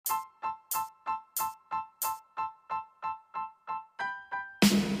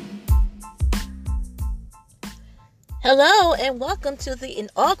Hello and welcome to the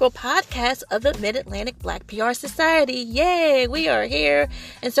inaugural podcast of the Mid-Atlantic Black PR Society. Yay, we are here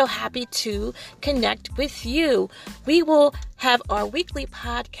and so happy to connect with you. We will have our weekly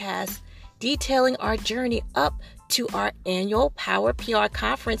podcast detailing our journey up to our annual Power PR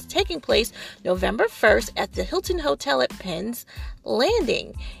conference taking place November 1st at the Hilton Hotel at Penn's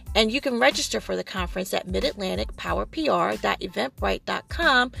Landing. And you can register for the conference at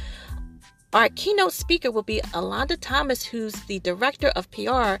midatlanticpowerpr.eventbrite.com. Our keynote speaker will be Alonda Thomas, who's the director of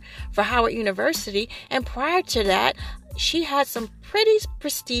PR for Howard University. And prior to that, she had some pretty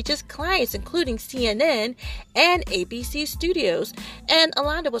prestigious clients, including CNN and ABC Studios. And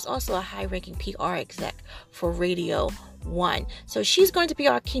Alonda was also a high-ranking PR exec for Radio 1. So she's going to be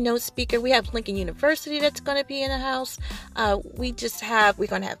our keynote speaker. We have Lincoln University that's going to be in the house. We're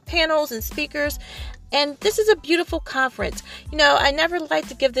going to have panels and speakers. And this is a beautiful conference. You know, I never like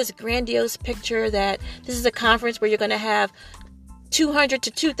to give this grandiose picture that this is a conference where you're going to have 200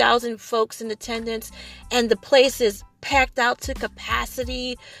 to 2,000 folks in attendance and the place is packed out to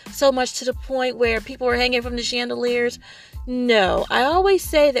capacity, so much to the point where people are hanging from the chandeliers. No, I always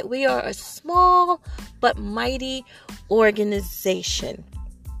say that we are a small but mighty organization.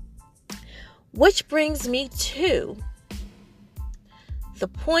 Which brings me to the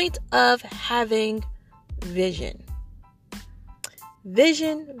point of having vision.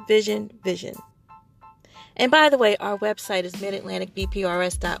 Vision. And by the way, our website is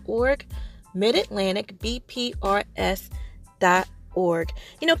midatlanticbprs.org, midatlanticbprs.org.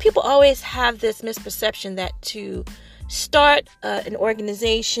 You know, people always have this misperception that to start an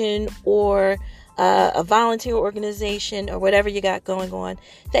organization or a volunteer organization or whatever you got going on,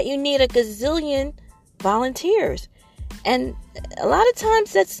 that you need a gazillion volunteers. And a lot of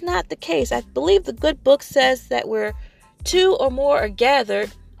times that's not the case. I believe the good book says that where two or more are gathered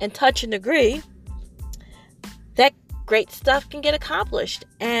and touch and agree, that great stuff can get accomplished.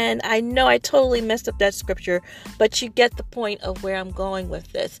 And I know I totally messed up that scripture, but you get the point of where I'm going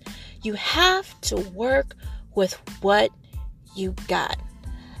with this. You have to work with what you got.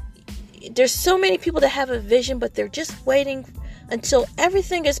 There's so many people that have a vision, but they're just waiting until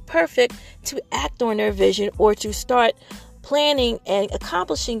everything is perfect to act on their vision or to start planning and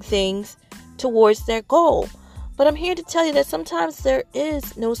accomplishing things towards their goal. But I'm here to tell you that sometimes there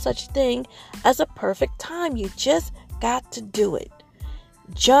is no such thing as a perfect time. You just got to do it.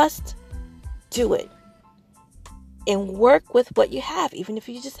 Just do it. And work with what you have. Even if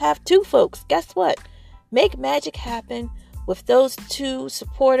you just have two folks, guess what? Make magic happen with those two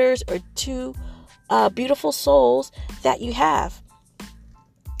supporters or two beautiful souls that you have.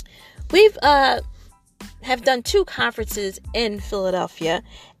 We've have done 2 conferences in Philadelphia,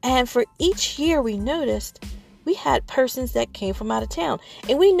 and for each year we noticed we had persons that came from out of town.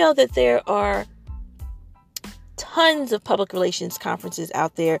 And we know that there are tons of public relations conferences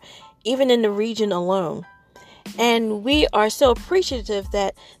out there, even in the region alone. And we are so appreciative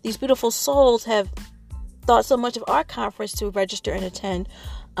that these beautiful souls have thought so much of our conference to register and attend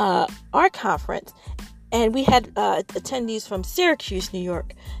our conference. And we had attendees from Syracuse, New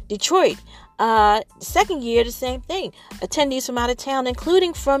York, Detroit. Second year, the same thing. Attendees from out of town,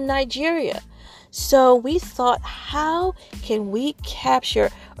 including from Nigeria. So we thought, how can we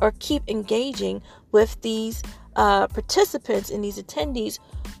capture or keep engaging with these participants and these attendees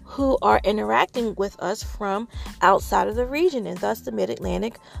who are interacting with us from outside of the region? And thus the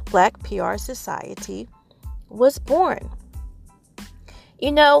Mid-Atlantic Black PR Society was born.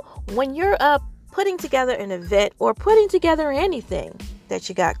 You know, when you're putting together an event or putting together anything that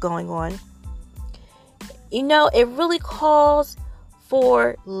you got going on, you know, it really calls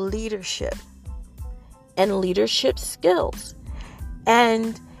for leadership and leadership skills.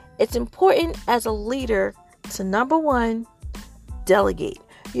 And it's important as a leader to, number one, delegate.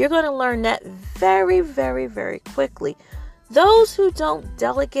 You're going to learn that very, very, very quickly. Those who don't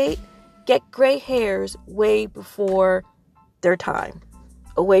delegate get gray hairs way before their time,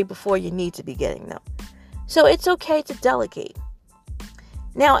 or way before you need to be getting them. So it's okay to delegate.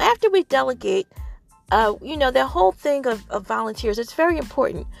 Now, after we delegate, you know, the whole thing of volunteers, it's very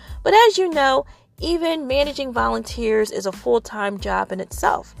important. But as you know, even managing volunteers is a full-time job in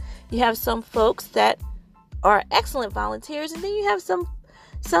itself. You have some folks that are excellent volunteers, and then you have some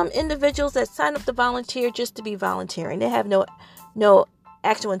individuals that sign up to volunteer just to be volunteering. They have no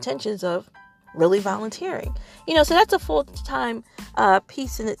actual intentions of really volunteering. You know, so that's a full-time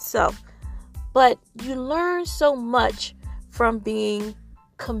piece in itself. But you learn so much from being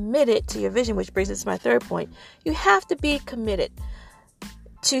committed to your vision, which brings us to my third point. You have to be committed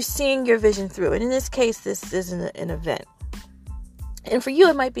to seeing your vision through. And in this case, this is an event. And for you,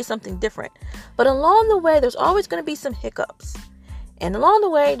 it might be something different. But along the way, there's always going to be some hiccups. And along the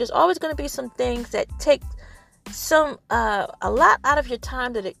way, there's always going to be some things that take a lot out of your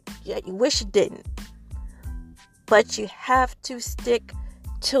time that you wish it didn't. But you have to stick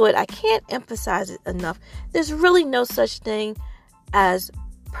to it. I can't emphasize it enough. There's really no such thing as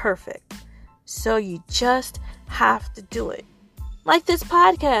perfect. So you just have to do it. Like this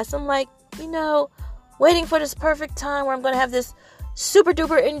podcast, I'm like, waiting for this perfect time where I'm going to have this super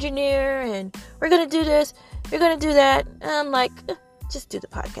duper engineer and we're going to do this, you're going to do that. And I'm like, just do the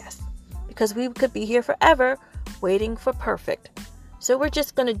podcast, because we could be here forever waiting for perfect. So we're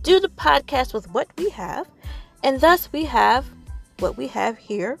just going to do the podcast with what we have. And thus we have what we have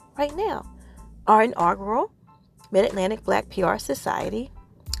here right now, our inaugural Mid-Atlantic Black PR Society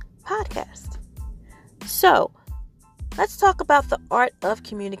podcast. So let's talk about the art of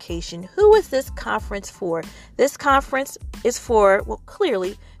communication. Who is this conference for? This conference is for,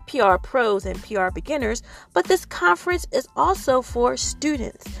 clearly PR pros and PR beginners, but this conference is also for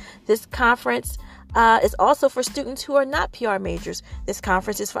students. This conference is also for students who are not PR majors. This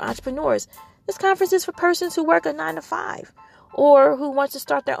conference is for entrepreneurs. This conference is for persons who work a 9-to-5 or who want to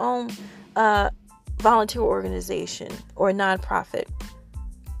start their own volunteer organization or nonprofit.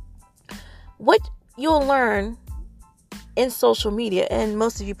 What you'll learn in social media, and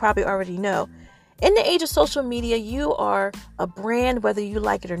most of you probably already know, in the age of social media, you are a brand whether you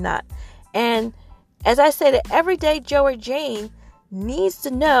like it or not. And as I say, the everyday Joe or Jane needs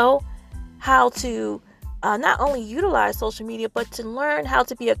to know how to not only utilize social media, but to learn how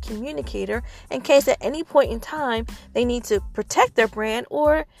to be a communicator in case at any point in time they need to protect their brand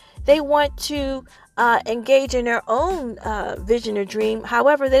or they want to engage in their own vision or dream.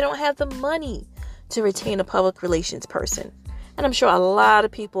 However, they don't have the money to retain a public relations person. And I'm sure a lot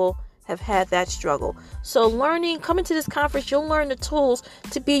of people have had that struggle. So coming to this conference, you'll learn the tools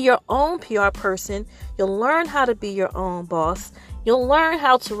to be your own PR person. You'll learn how to be your own boss. You'll learn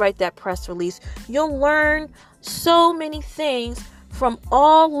how to write that press release. You'll learn so many things from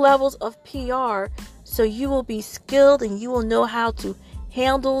all levels of PR. So you will be skilled and you will know how to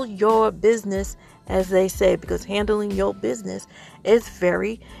handle your business, as they say, because handling your business is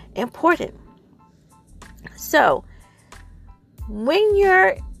very important. So when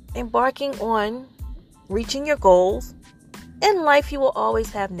you're embarking on reaching your goals, in life you will always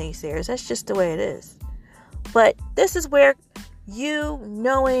have naysayers. That's just the way it is. But this is where you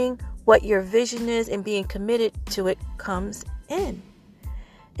knowing what your vision is and being committed to it comes in.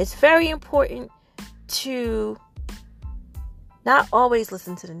 It's very important to not always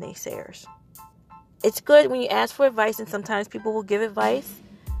listen to the naysayers. It's good when you ask for advice, and sometimes people will give advice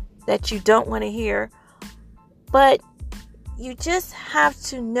that you don't want to hear. But you just have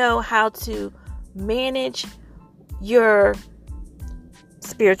to know how to manage your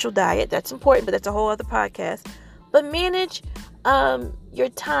spiritual diet. That's important, but that's a whole other podcast. But manage your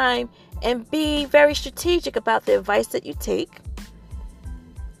time and be very strategic about the advice that you take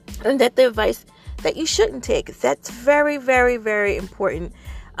and that the advice that you shouldn't take. That's very, very, very important.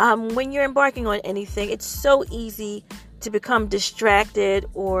 When you're embarking on anything, it's so easy to become distracted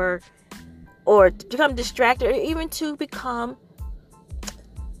or even to become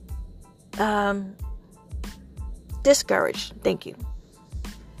discouraged. Thank you.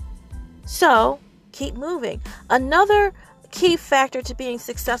 So keep moving. Another key factor to being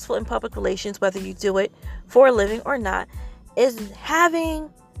successful in public relations, whether you do it for a living or not, is having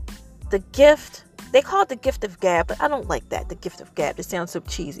the gift. They call it the gift of gab, but I don't like that. The gift of gab. It sounds so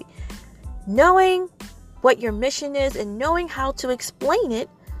cheesy. Knowing what your mission is and knowing how to explain it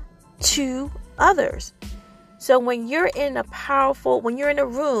to others. So when you're in a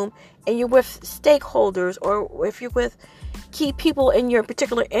room and you're with stakeholders, or if you're with key people in your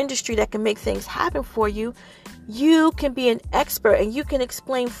particular industry that can make things happen for you, you can be an expert and you can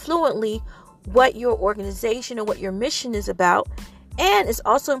explain fluently what your organization or what your mission is about. And it's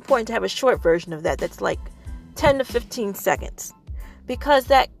also important to have a short version of that that's like 10 to 15 seconds, because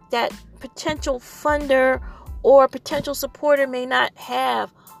that potential funder or potential supporter may not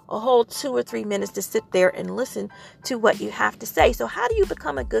have a whole 2 or 3 minutes to sit there and listen to what you have to say. So how do you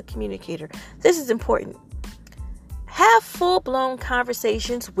become a good communicator? This is important. Have full-blown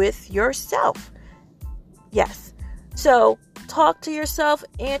conversations with yourself. Yes. So talk to yourself,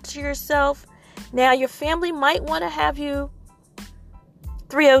 answer yourself. Now, your family might want to have you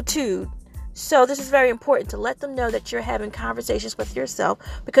 302. So this is very important to let them know that you're having conversations with yourself,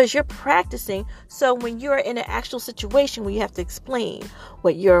 because you're practicing. So when you're in an actual situation where you have to explain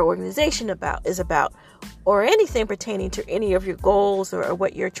what your organization is about, or anything pertaining to any of your goals or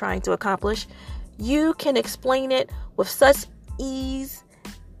what you're trying to accomplish, you can explain it with such ease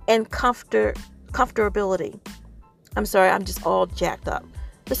and comfortability. I'm sorry, I'm just all jacked up.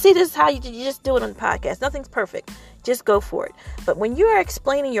 But see, this is how you just do it on the podcast. Nothing's perfect. Just go for it. But when you are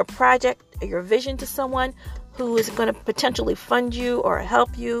explaining your project or your vision to someone who is going to potentially fund you or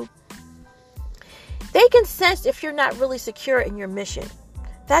help you, they can sense if you're not really secure in your mission.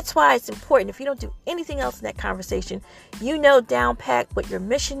 That's why it's important. If you don't do anything else in that conversation, you know down pat what your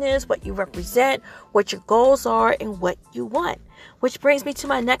mission is, what you represent, what your goals are, and what you want. Which brings me to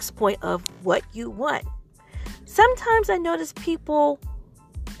my next point of what you want. Sometimes I notice people,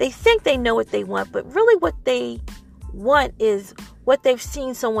 they think they know what they want, but really what they want is what they've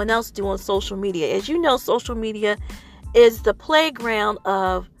seen someone else do on social media. As you know, social media is the playground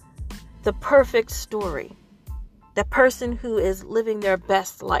of the perfect story. The person who is living their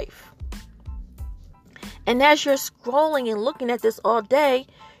best life. And as you're scrolling and looking at this all day,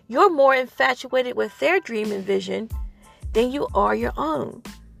 you're more infatuated with their dream and vision than you are your own.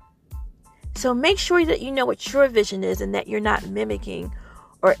 So make sure that you know what your vision is and that you're not mimicking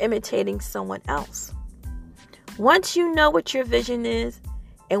or imitating someone else. Once you know what your vision is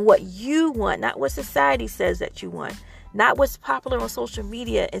and what you want, not what society says that you want, not what's popular on social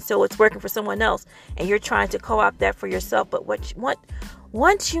media, and so it's working for someone else, and you're trying to co-opt that for yourself, but what you want,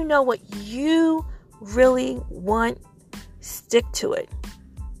 once you know what you really want, stick to it.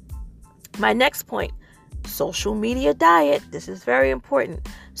 My next point, social media diet. This is very important.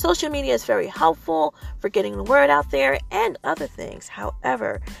 Social media is very helpful for getting the word out there and other things.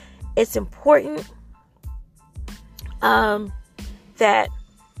 However, it's important that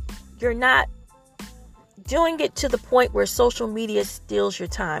you're not doing it to the point where social media steals your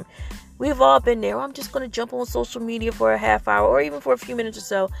time. We've all been there. I'm just going to jump on social media for a half hour or even for a few minutes or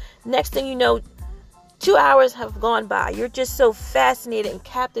so. Next thing you know, 2 hours have gone by. You're just so fascinated and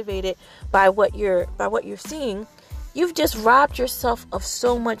captivated by what you're seeing. You've just robbed yourself of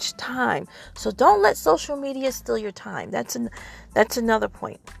so much time. So don't let social media steal your time. That's another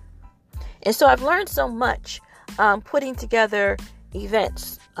point. And so I've learned so much putting together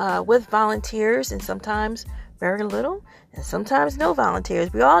events with volunteers, and sometimes very little, and sometimes no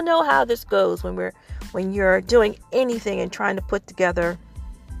volunteers. We all know how this goes when you're doing anything and trying to put together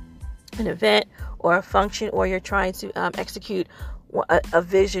an event or a function, or you're trying to execute a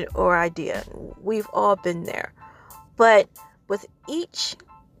vision or idea. We've all been there. But with each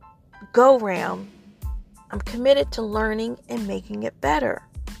go round, I'm committed to learning and making it better.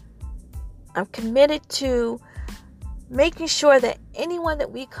 I'm committed to making sure that anyone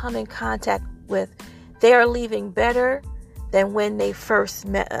that we come in contact with, they are leaving better than when they first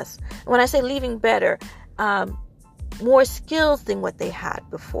met us. And when I say leaving better, more skills than what they had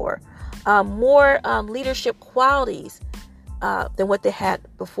before, more leadership qualities than what they had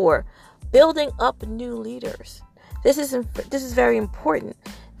before, building up new leaders. This is very important.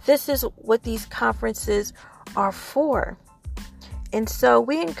 This is what these conferences are for. And so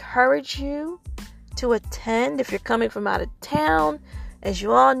we encourage you to attend if you're coming from out of town. As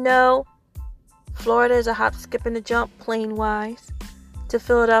you all know, Florida is a hop, skip, and a jump plane-wise to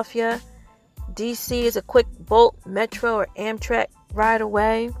Philadelphia. DC is a quick Bolt, Metro, or Amtrak ride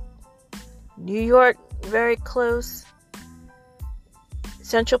away. New York, very close.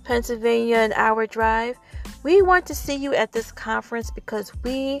 Central Pennsylvania, an hour drive. We want to see you at this conference because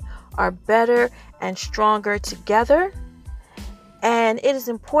we are better and stronger together. And it is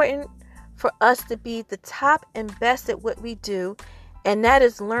important for us to be the top and best at what we do. And that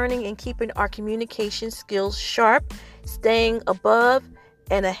is learning and keeping our communication skills sharp, staying above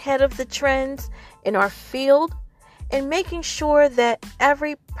and ahead of the trends in our field, and making sure that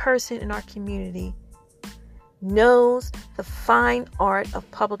every person in our community knows the fine art of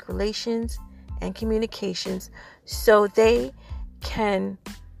public relations and communications so they can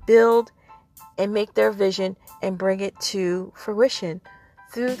build and make their vision and bring it to fruition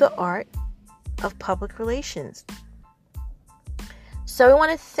through the art of public relations. So I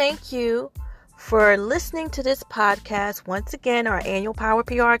want to thank you for listening to this podcast. Once again, our annual Power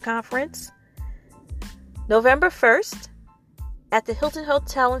PR Conference, November 1st at the Hilton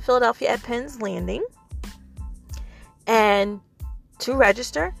Hotel in Philadelphia at Penn's Landing. And to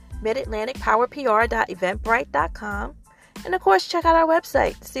register, midatlanticpowerpr.eventbrite.com. And of course, check out our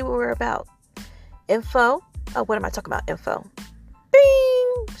website to see what we're about. Info. Oh, what am I talking about? Info.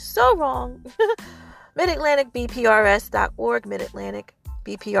 Bing! So wrong. midatlanticbprs.org.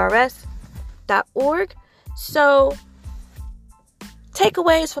 midatlanticbprs.org. So,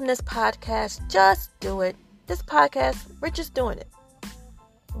 takeaways from this podcast, just do it. This podcast, we're just doing it.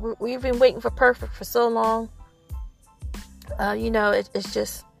 We've been waiting for perfect for so long. It's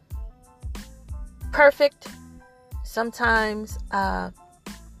just perfect. Sometimes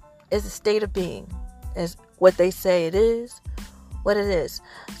is a state of being, is what they say it is, what it is.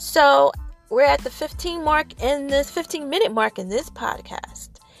 So we're at the 15 minute mark in this podcast.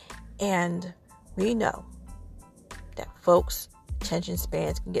 And we know that folks' attention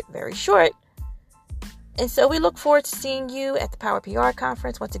spans can get very short. And so we look forward to seeing you at the Power PR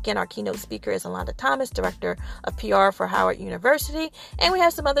Conference. Once again, our keynote speaker is Alonda Thomas, Director of PR for Howard University. And we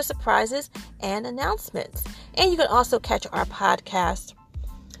have some other surprises and announcements. And you can also catch our podcast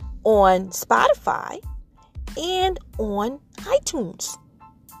on Spotify and on iTunes.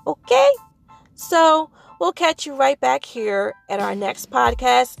 Okay? So we'll catch you right back here at our next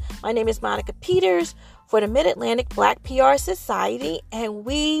podcast. My name is Monica Peters for the Mid-Atlantic Black PR Society. And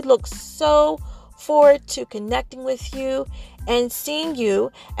we look so forward to connecting with you and seeing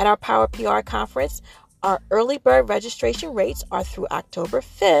you at our Power PR Conference. Our early bird registration rates are through October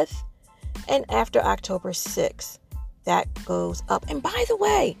 5th and after October 6th. That goes up. And by the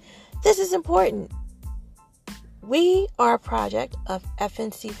way, this is important. We are a project of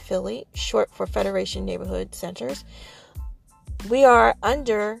FNC Philly, short for Federation Neighborhood Centers. We are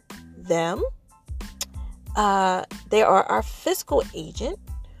under them. They are our fiscal agent,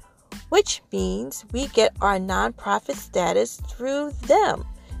 which means we get our nonprofit status through them.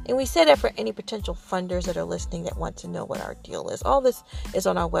 And we say that for any potential funders that are listening that want to know what our deal is. All this is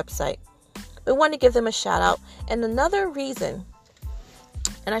on our website. We want to give them a shout out. And another reason,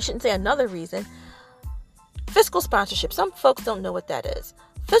 and I shouldn't say another reason, fiscal sponsorship. Some folks don't know what that is.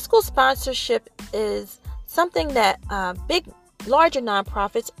 Fiscal sponsorship is something that larger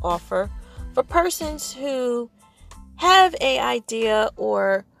nonprofits offer for persons who have an idea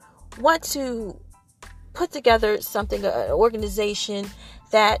or want to put together something, an organization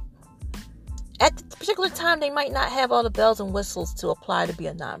that at the particular time they might not have all the bells and whistles to apply to be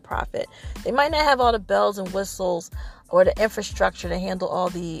a nonprofit. They might not have all the bells and whistles or the infrastructure to handle all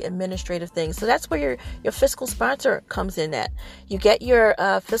the administrative things. So that's where your fiscal sponsor comes in at. You get your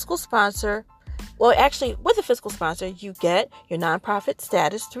fiscal sponsor. Well, actually, with a fiscal sponsor, you get your nonprofit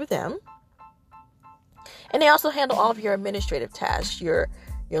status through them. And they also handle all of your administrative tasks, your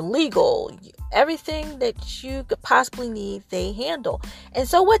legal, everything that you could possibly need, they handle. And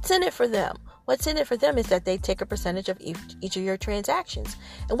so what's in it for them? What's in it for them is that they take a percentage of each of your transactions.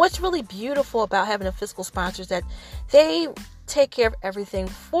 And what's really beautiful about having a fiscal sponsor is that they take care of everything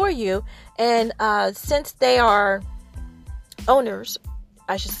for you. And since they are owners,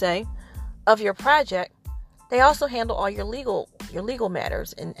 I should say, of your project, they also handle all your legal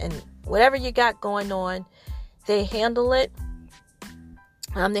matters and whatever you got going on, they handle it.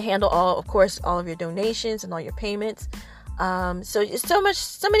 They handle all of your donations and all your payments. So it's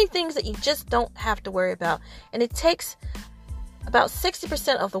so many things that you just don't have to worry about. And it takes about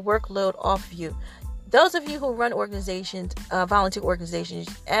 60% of the workload off of you. Those of you who run organizations, volunteer organizations,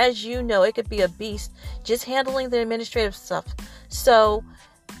 as you know, it could be a beast just handling the administrative stuff. So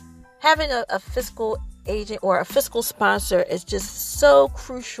having a fiscal agent or a fiscal sponsor is just so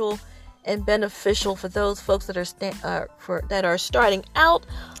crucial and beneficial for those folks that are starting out,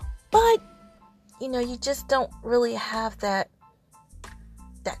 but you just don't really have that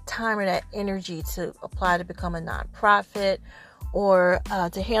time or that energy to apply to become a nonprofit or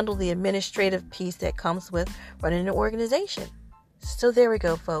to handle the administrative piece that comes with running an organization. So there we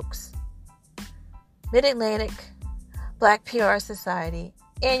go, folks. Mid-Atlantic Black PR Society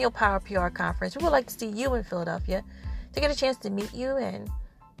Annual Power PR Conference. We would like to see you in Philadelphia to get a chance to meet you and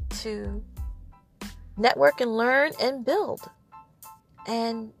to network and learn and build.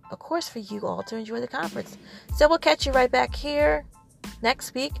 And, of course, for you all to enjoy the conference. So we'll catch you right back here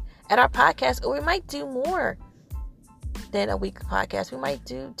next week at our podcast. Or we might do more than a week podcast. We might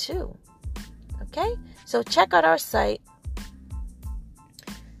do 2. Okay? So check out our site.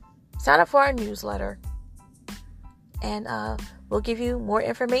 Sign up for our newsletter. And we'll give you more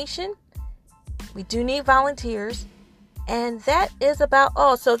information. We do need volunteers. And that is about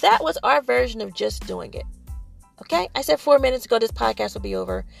all. So that was our version of just doing it. Okay? I said 4 minutes ago this podcast will be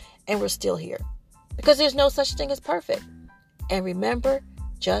over. And we're still here. Because there's no such thing as perfect. And remember,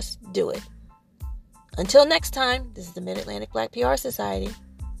 just do it. Until next time, this is the Mid-Atlantic Black PR Society.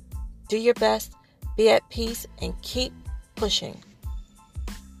 Do your best. Be at peace. And keep pushing.